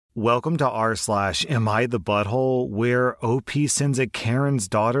Welcome to r/Am I the Butthole, where OP sends a Karen's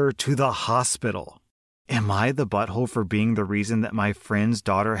daughter to the hospital. Am I the butthole for being the reason that my friend's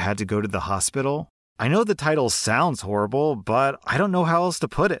daughter had to go to the hospital? I know the title sounds horrible, but I don't know how else to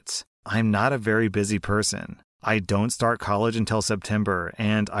put it. I'm not a very busy person. I don't start college until September,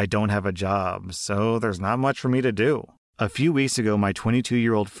 and I don't have a job, so there's not much for me to do. A few weeks ago, my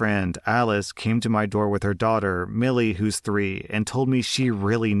 22-year-old friend, Alice, came to my door with her daughter, Millie, who's 3, and told me she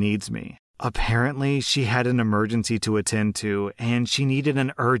really needs me. Apparently, she had an emergency to attend to, and she needed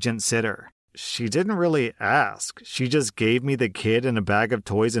an urgent sitter. She didn't really ask. She just gave me the kid and a bag of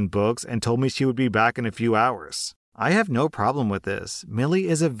toys and books and told me she would be back in a few hours. I have no problem with this. Millie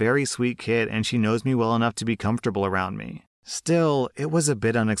is a very sweet kid, and she knows me well enough to be comfortable around me. Still, it was a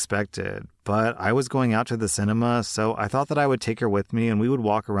bit unexpected, but I was going out to the cinema, so I thought that I would take her with me and we would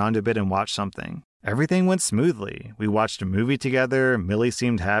walk around a bit and watch something. Everything went smoothly. We watched a movie together, Millie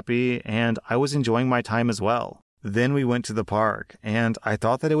seemed happy, and I was enjoying my time as well. Then we went to the park, and I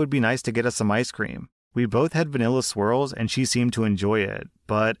thought that it would be nice to get us some ice cream. We both had vanilla swirls and she seemed to enjoy it,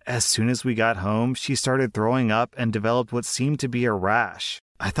 but as soon as we got home, she started throwing up and developed what seemed to be a rash.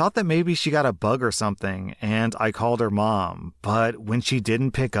 I thought that maybe she got a bug or something, and I called her mom, but when she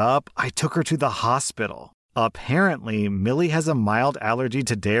didn't pick up, I took her to the hospital. Apparently, Millie has a mild allergy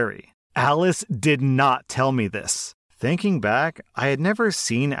to dairy. Alice did not tell me this. Thinking back, I had never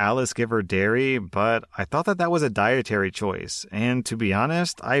seen Alice give her dairy, but I thought that that was a dietary choice, and to be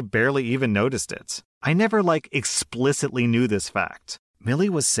honest, I barely even noticed it. I never explicitly knew this fact. Millie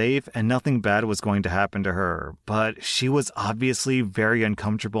was safe and nothing bad was going to happen to her, but she was obviously very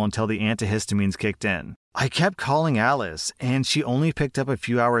uncomfortable until the antihistamines kicked in. I kept calling Alice, and she only picked up a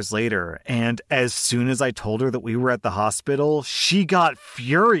few hours later, and as soon as I told her that we were at the hospital, she got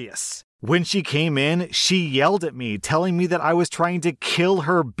furious. When she came in, she yelled at me, telling me that I was trying to kill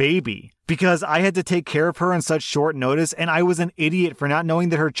her baby because I had to take care of her on such short notice, and I was an idiot for not knowing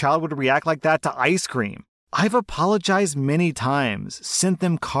that her child would react like that to ice cream. I've apologized many times, sent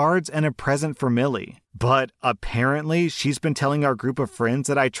them cards and a present for Millie, but apparently she's been telling our group of friends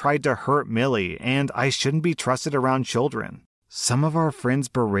that I tried to hurt Millie and I shouldn't be trusted around children. Some of our friends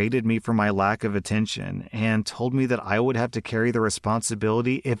berated me for my lack of attention and told me that I would have to carry the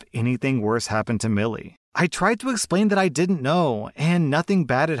responsibility if anything worse happened to Millie. I tried to explain that I didn't know and nothing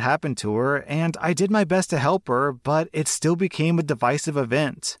bad had happened to her, and I did my best to help her, but it still became a divisive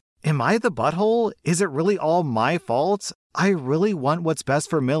event. Am I the butthole? Is it really all my fault? I really want what's best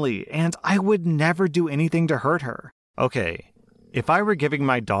for Millie, and I would never do anything to hurt her. Okay, if I were giving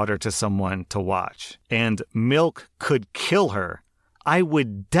my daughter to someone to watch, and milk could kill her, I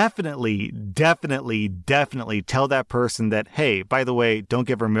would definitely tell that person that, hey, by the way, don't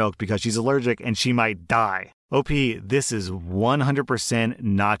give her milk because she's allergic and she might die. OP, this is 100%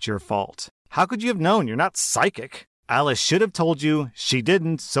 not your fault. How could you have known? You're not psychic. Alice should have told you, she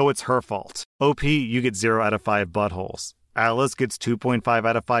didn't, so it's her fault. OP, you get 0 out of 5 buttholes. Alice gets 2.5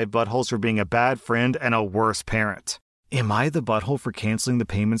 out of 5 buttholes for being a bad friend and a worse parent. Am I the butthole for canceling the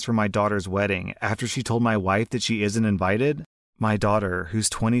payments for my daughter's wedding after she told my wife that she isn't invited? My daughter, who's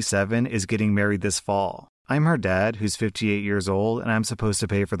 27, is getting married this fall. I'm her dad, who's 58 years old, and I'm supposed to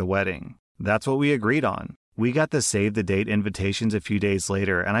pay for the wedding. That's what we agreed on. We got the save the date invitations a few days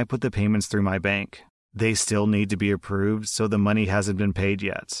later, and I put the payments through my bank. They still need to be approved, so the money hasn't been paid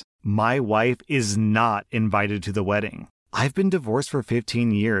yet. My wife is not invited to the wedding. I've been divorced for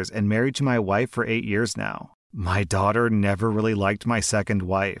 15 years and married to my wife for 8 years now. My daughter never really liked my second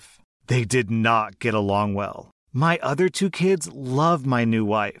wife. They did not get along well. My other 2 kids love my new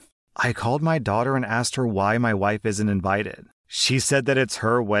wife. I called my daughter and asked her why my wife isn't invited. She said that it's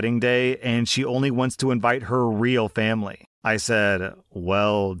her wedding day and she only wants to invite her real family. I said,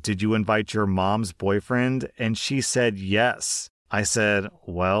 well, did you invite your mom's boyfriend? And she said yes. I said,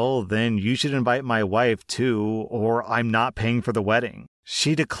 well, then you should invite my wife too, or I'm not paying for the wedding.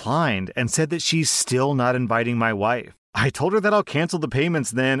 She declined and said that she's still not inviting my wife. I told her that I'll cancel the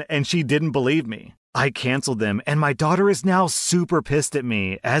payments then, and she didn't believe me. I canceled them, and my daughter is now super pissed at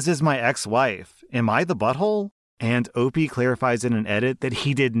me, as is my ex-wife. Am I the butthole? And OP clarifies in an edit that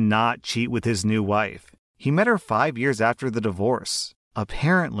he did not cheat with his new wife. He met her 5 years after the divorce.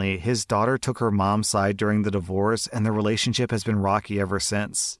 Apparently, his daughter took her mom's side during the divorce, and the relationship has been rocky ever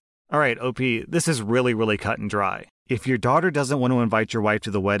since. Alright, OP, this is really cut and dry. If your daughter doesn't want to invite your wife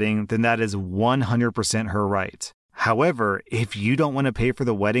to the wedding, then that is 100% her right. However, if you don't want to pay for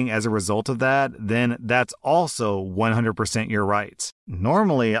the wedding as a result of that, then that's also 100% your right.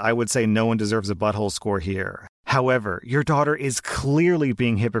 Normally, I would say no one deserves a butthole score here. However, your daughter is clearly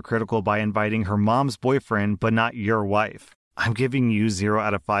being hypocritical by inviting her mom's boyfriend, but not your wife. I'm giving you 0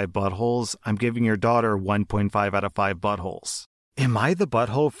 out of 5 buttholes. I'm giving your daughter 1.5 out of 5 buttholes. Am I the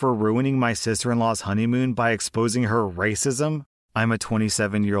butthole for ruining my sister-in-law's honeymoon by exposing her racism? I'm a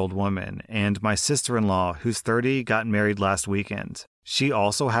 27-year-old woman, and my sister-in-law, who's 30, got married last weekend. She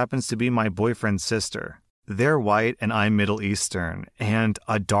also happens to be my boyfriend's sister. They're white and I'm Middle Eastern, and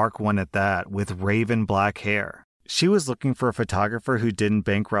a dark one at that, with raven black hair. She was looking for a photographer who didn't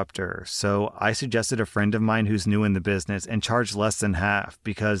bankrupt her, so I suggested a friend of mine who's new in the business and charged less than half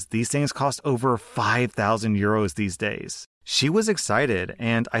because these things cost over 5,000 euros these days. She was excited,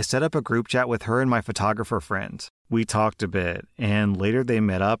 and I set up a group chat with her and my photographer friend. We talked a bit, and later they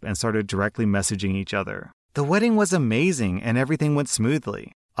met up and started directly messaging each other. The wedding was amazing and everything went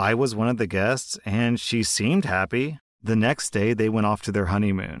smoothly. I was one of the guests, and she seemed happy. The next day, they went off to their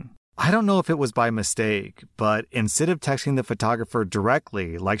honeymoon. I don't know if it was by mistake, but instead of texting the photographer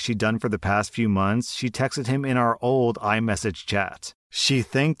directly like she'd done for the past few months, she texted him in our old iMessage chat. She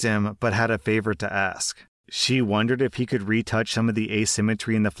thanked him, but had a favor to ask. She wondered if he could retouch some of the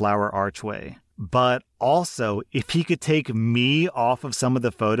asymmetry in the flower archway, but also if he could take me off of some of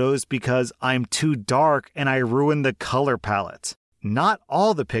the photos because I'm too dark and I ruined the color palette. Not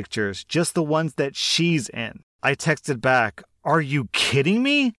all the pictures, just the ones that she's in. I texted back, "Are you kidding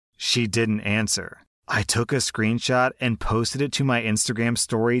me?" She didn't answer. I took a screenshot and posted it to my Instagram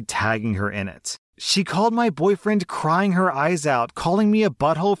story, tagging her in it. She called my boyfriend crying her eyes out, calling me a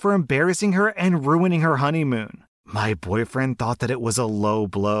butthole for embarrassing her and ruining her honeymoon. My boyfriend thought that it was a low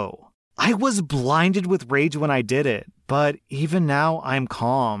blow. I was blinded with rage when I did it, but even now I'm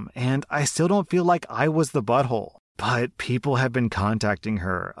calm, and I still don't feel like I was the butthole. But people have been contacting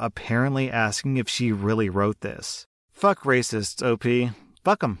her, apparently asking if she really wrote this. Fuck racists, OP.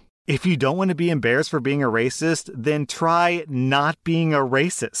 Fuck them. If you don't want to be embarrassed for being a racist, then try not being a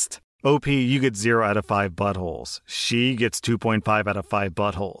racist. OP, you get 0 out of 5 buttholes. She gets 2.5 out of 5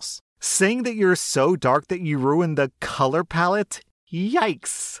 buttholes. Saying that you're so dark that you ruin the color palette?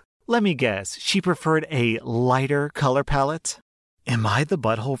 Yikes. Let me guess, she preferred a lighter color palette? Am I the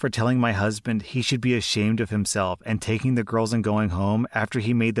butthole for telling my husband he should be ashamed of himself and taking the girls and going home after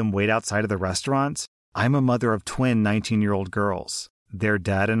he made them wait outside of the restaurant? I'm a mother of twin 19-year-old girls. Their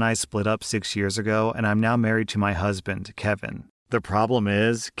dad and I split up 6 years ago, and I'm now married to my husband, Kevin. The problem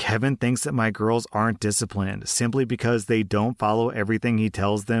is, Kevin thinks that my girls aren't disciplined simply because they don't follow everything he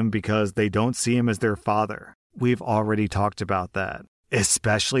tells them because they don't see him as their father. We've already talked about that.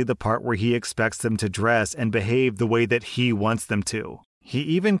 Especially the part where he expects them to dress and behave the way that he wants them to. He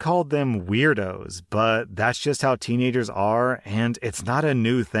even called them weirdos, but that's just how teenagers are, and it's not a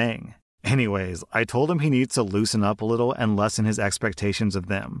new thing. Anyways, I told him he needs to loosen up a little and lessen his expectations of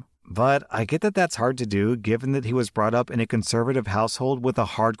them. But I get that that's hard to do given that he was brought up in a conservative household with a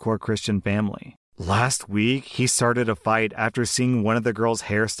hardcore Christian family. Last week, he started a fight after seeing one of the girls'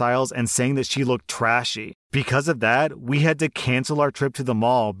 hairstyles and saying that she looked trashy. Because of that, we had to cancel our trip to the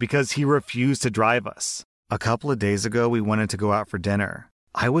mall because he refused to drive us. A couple of days ago, we wanted to go out for dinner.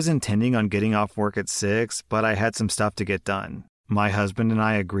 I was intending on getting off work at 6, but I had some stuff to get done. My husband and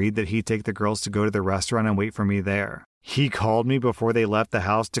I agreed that he'd take the girls to go to the restaurant and wait for me there. He called me before they left the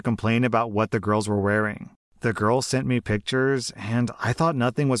house to complain about what the girls were wearing. The girls sent me pictures, and I thought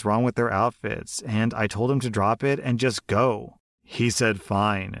nothing was wrong with their outfits, and I told him to drop it and just go. He said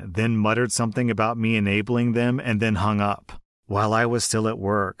fine, then muttered something about me enabling them, and then hung up. While I was still at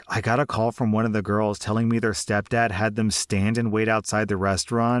work, I got a call from one of the girls telling me their stepdad had them stand and wait outside the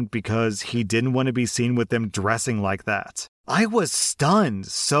restaurant because he didn't want to be seen with them dressing like that. I was stunned,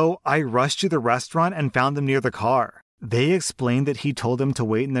 so I rushed to the restaurant and found them near the car. They explained that he told them to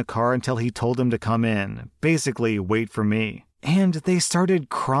wait in the car until he told them to come in, basically wait for me. And they started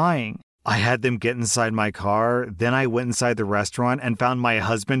crying. I had them get inside my car, then I went inside the restaurant and found my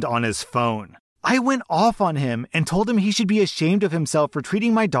husband on his phone. I went off on him and told him he should be ashamed of himself for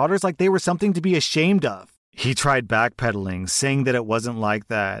treating my daughters like they were something to be ashamed of. He tried backpedaling, saying that it wasn't like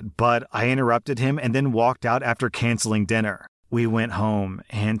that, but I interrupted him and then walked out after canceling dinner. We went home,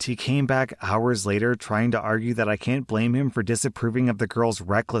 and he came back hours later trying to argue that I can't blame him for disapproving of the girl's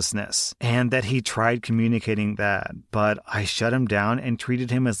recklessness, and that he tried communicating that, but I shut him down and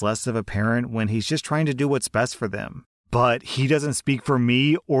treated him as less of a parent when he's just trying to do what's best for them. But he doesn't speak for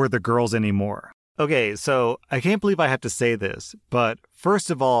me or the girls anymore. Okay, so I can't believe I have to say this, but first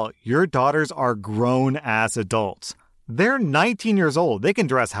of all, your daughters are grown-ass adults. They're 19 years old. They can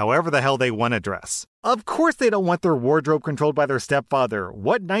dress however the hell they want to dress. Of course they don't want their wardrobe controlled by their stepfather.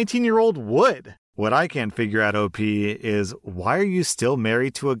 What 19-year-old would? What I can't figure out, OP, is why are you still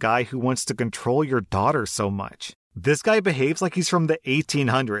married to a guy who wants to control your daughter so much? This guy behaves like he's from the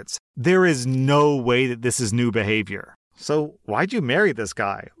 1800s. There is no way that this is new behavior. So why'd you marry this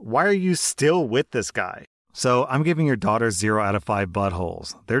guy? Why are you still with this guy? So I'm giving your daughter 0 out of 5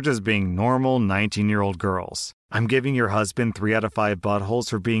 buttholes. They're just being normal 19-year-old girls. I'm giving your husband 3 out of 5 buttholes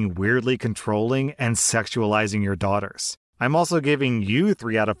for being weirdly controlling and sexualizing your daughters. I'm also giving you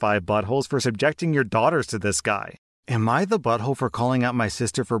 3 out of 5 buttholes for subjecting your daughters to this guy. Am I the butthole for calling out my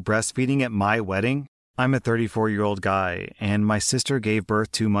sister for breastfeeding at my wedding? I'm a 34-year-old guy, and my sister gave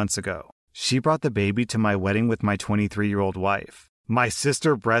birth 2 months ago. She brought the baby to my wedding with my 23-year-old wife. My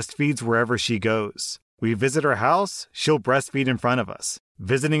sister breastfeeds wherever she goes. We visit her house, she'll breastfeed in front of us.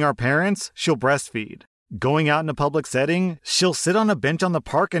 Visiting our parents, she'll breastfeed. Going out in a public setting, she'll sit on a bench on the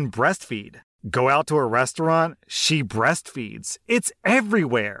park and breastfeed. Go out to a restaurant, she breastfeeds. It's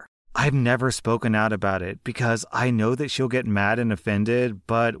everywhere. I've never spoken out about it because I know that she'll get mad and offended,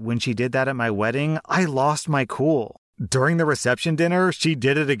 but when she did that at my wedding, I lost my cool. During the reception dinner, she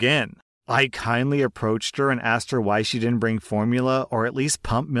did it again. I kindly approached her and asked her why she didn't bring formula or at least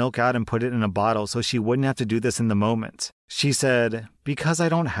pump milk out and put it in a bottle so she wouldn't have to do this in the moment. She said, "Because I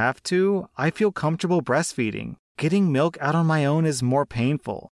don't have to, I feel comfortable breastfeeding. Getting milk out on my own is more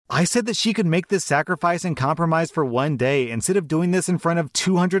painful." I said that she could make this sacrifice and compromise for one day instead of doing this in front of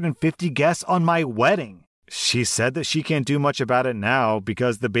 250 guests on my wedding. She said that she can't do much about it now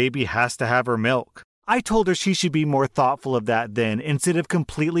because the baby has to have her milk. I told her she should be more thoughtful of that then instead of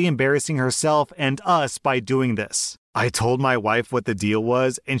completely embarrassing herself and us by doing this. I told my wife what the deal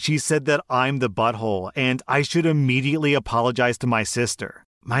was and she said that I'm the butthole and I should immediately apologize to my sister.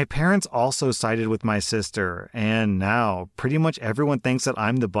 My parents also sided with my sister, and now pretty much everyone thinks that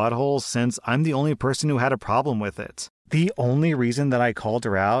I'm the butthole since I'm the only person who had a problem with it. The only reason that I called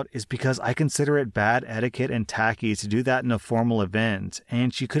her out is because I consider it bad etiquette and tacky to do that in a formal event,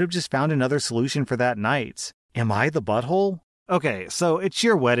 and she could have just found another solution for that night. Am I the butthole? Okay, so it's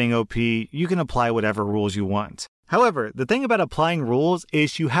your wedding, OP. You can apply whatever rules you want. However, the thing about applying rules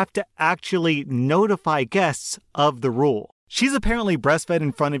is you have to actually notify guests of the rule. She's apparently breastfed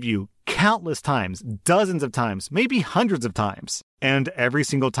in front of you countless times, dozens of times, maybe hundreds of times. And every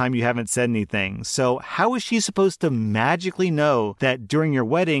single time you haven't said anything. So how is she supposed to magically know that during your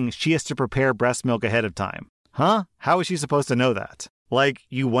wedding, she has to prepare breast milk ahead of time? Huh? How is she supposed to know that? Like,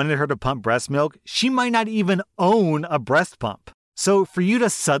 you wanted her to pump breast milk? She might not even own a breast pump. So for you to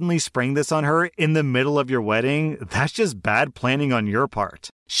suddenly spring this on her in the middle of your wedding, that's just bad planning on your part.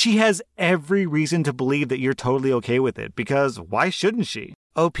 She has every reason to believe that you're totally okay with it, because why shouldn't she?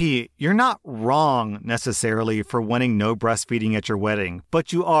 OP, you're not wrong necessarily for wanting no breastfeeding at your wedding,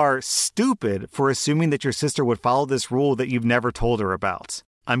 but you are stupid for assuming that your sister would follow this rule that you've never told her about.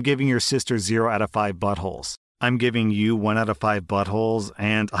 I'm giving your sister 0 out of 5 buttholes. I'm giving you 1 out of 5 buttholes,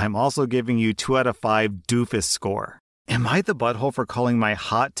 and I'm also giving you 2 out of 5 doofus score. Am I the butthole for calling my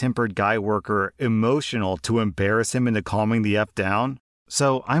hot-tempered guy worker emotional to embarrass him into calming the F down?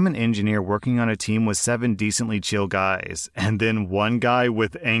 So I'm an engineer working on a team with 7 decently chill guys, and then 1 guy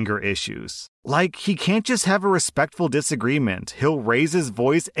with anger issues. Like, he can't just have a respectful disagreement. He'll raise his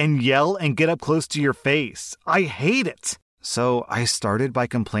voice and yell and get up close to your face. I hate it. So I started by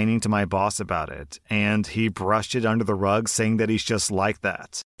complaining to my boss about it, and he brushed it under the rug saying that he's just like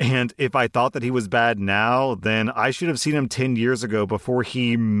that. And if I thought that he was bad now, then I should have seen him 10 years ago before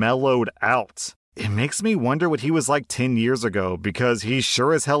he mellowed out. It makes me wonder what he was like 10 years ago, because he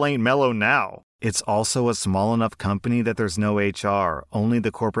sure as hell ain't mellow now. It's also a small enough company that there's no HR, only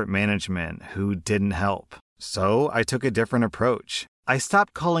the corporate management, who didn't help. So I took a different approach. I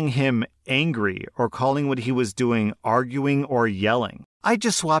stopped calling him angry or calling what he was doing arguing or yelling. I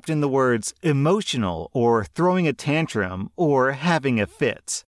just swapped in the words emotional or throwing a tantrum or having a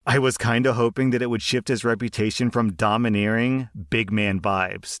fit. I was kinda hoping that it would shift his reputation from domineering, big man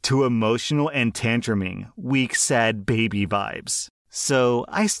vibes, to emotional and tantruming, weak, sad baby vibes. So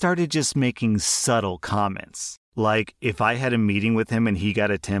I started just making subtle comments. Like, if I had a meeting with him and he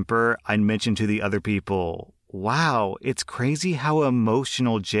got a temper, I'd mention to the other people, "Wow, it's crazy how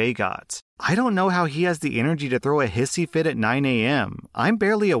emotional Jay got. I don't know how he has the energy to throw a hissy fit at 9 a.m. I'm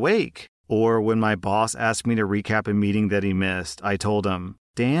barely awake." Or when my boss asked me to recap a meeting that he missed, I told him,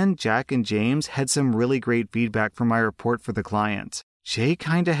 "Dan, Jack, and James had some really great feedback for my report for the client. Jay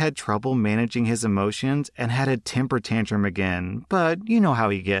kinda had trouble managing his emotions and had a temper tantrum again, but you know how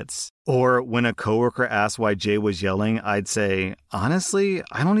he gets." Or when a coworker asked why Jay was yelling, I'd say, "Honestly,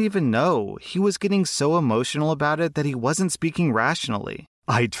 I don't even know. He was getting so emotional about it that he wasn't speaking rationally."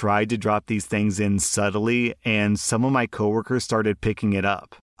 I tried to drop these things in subtly, and some of my coworkers started picking it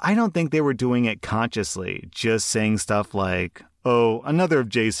up. I don't think they were doing it consciously, just saying stuff like, "Oh, another of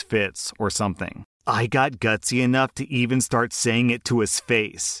Jay's fits," or something. I got gutsy enough to even start saying it to his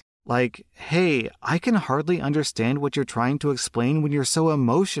face. Like, hey, I can hardly understand what you're trying to explain when you're so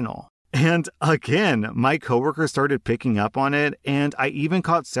emotional. And again, my coworker started picking up on it, and I even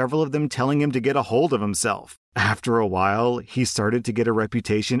caught several of them telling him to get a hold of himself. After a while, he started to get a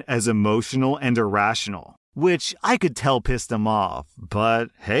reputation as emotional and irrational, which I could tell pissed him off.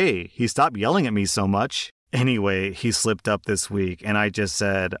 But hey, he stopped yelling at me so much. Anyway, he slipped up this week, and I just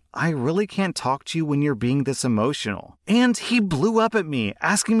said, I really can't talk to you when you're being this emotional. And he blew up at me,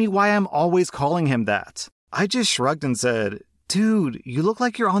 asking me why I'm always calling him that. I just shrugged and said, dude, you look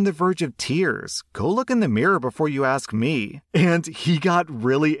like you're on the verge of tears. Go look in the mirror before you ask me. And he got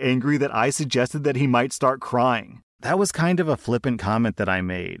really angry that I suggested that he might start crying. That was kind of a flippant comment that I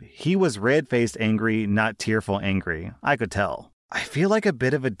made. He was red-faced angry, not tearful angry. I could tell. I feel like a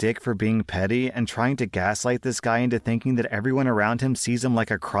bit of a dick for being petty and trying to gaslight this guy into thinking that everyone around him sees him like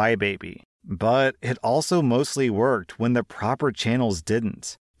a crybaby. But it also mostly worked when the proper channels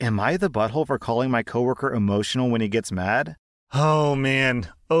didn't. Am I the butthole for calling my coworker emotional when he gets mad? Oh man,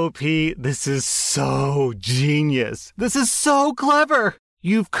 OP, this is so genius. This is so clever.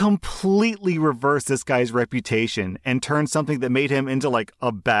 You've completely reversed this guy's reputation and turned something that made him into like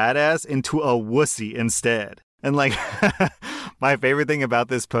a badass into a wussy instead. And like, my favorite thing about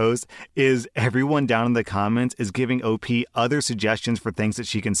this post is everyone down in the comments is giving OP other suggestions for things that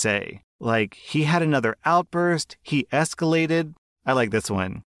she can say. Like, he had another outburst, he escalated. I like this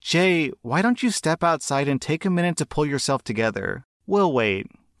one. Jay, why don't you step outside and take a minute to pull yourself together? We'll wait.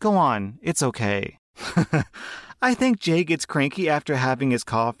 Go on, it's okay. I think Jay gets cranky after having his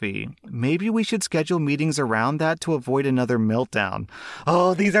coffee. Maybe we should schedule meetings around that to avoid another meltdown.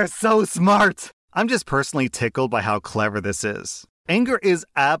 Oh, these are so smart! I'm just personally tickled by how clever this is. Anger is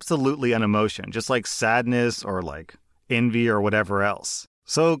absolutely an emotion, just like sadness or like envy or whatever else.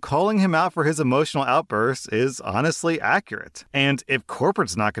 So calling him out for his emotional outbursts is honestly accurate. And if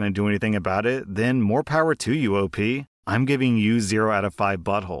corporate's not going to do anything about it, then more power to you, OP. I'm giving you 0 out of 5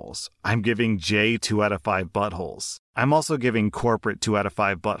 buttholes. I'm giving Jay 2 out of 5 buttholes. I'm also giving corporate 2 out of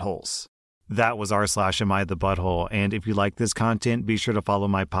 5 buttholes. That was r/AmITheButthole, and if you like this content, be sure to follow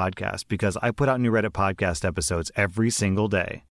my podcast because I put out new Reddit podcast episodes every single day.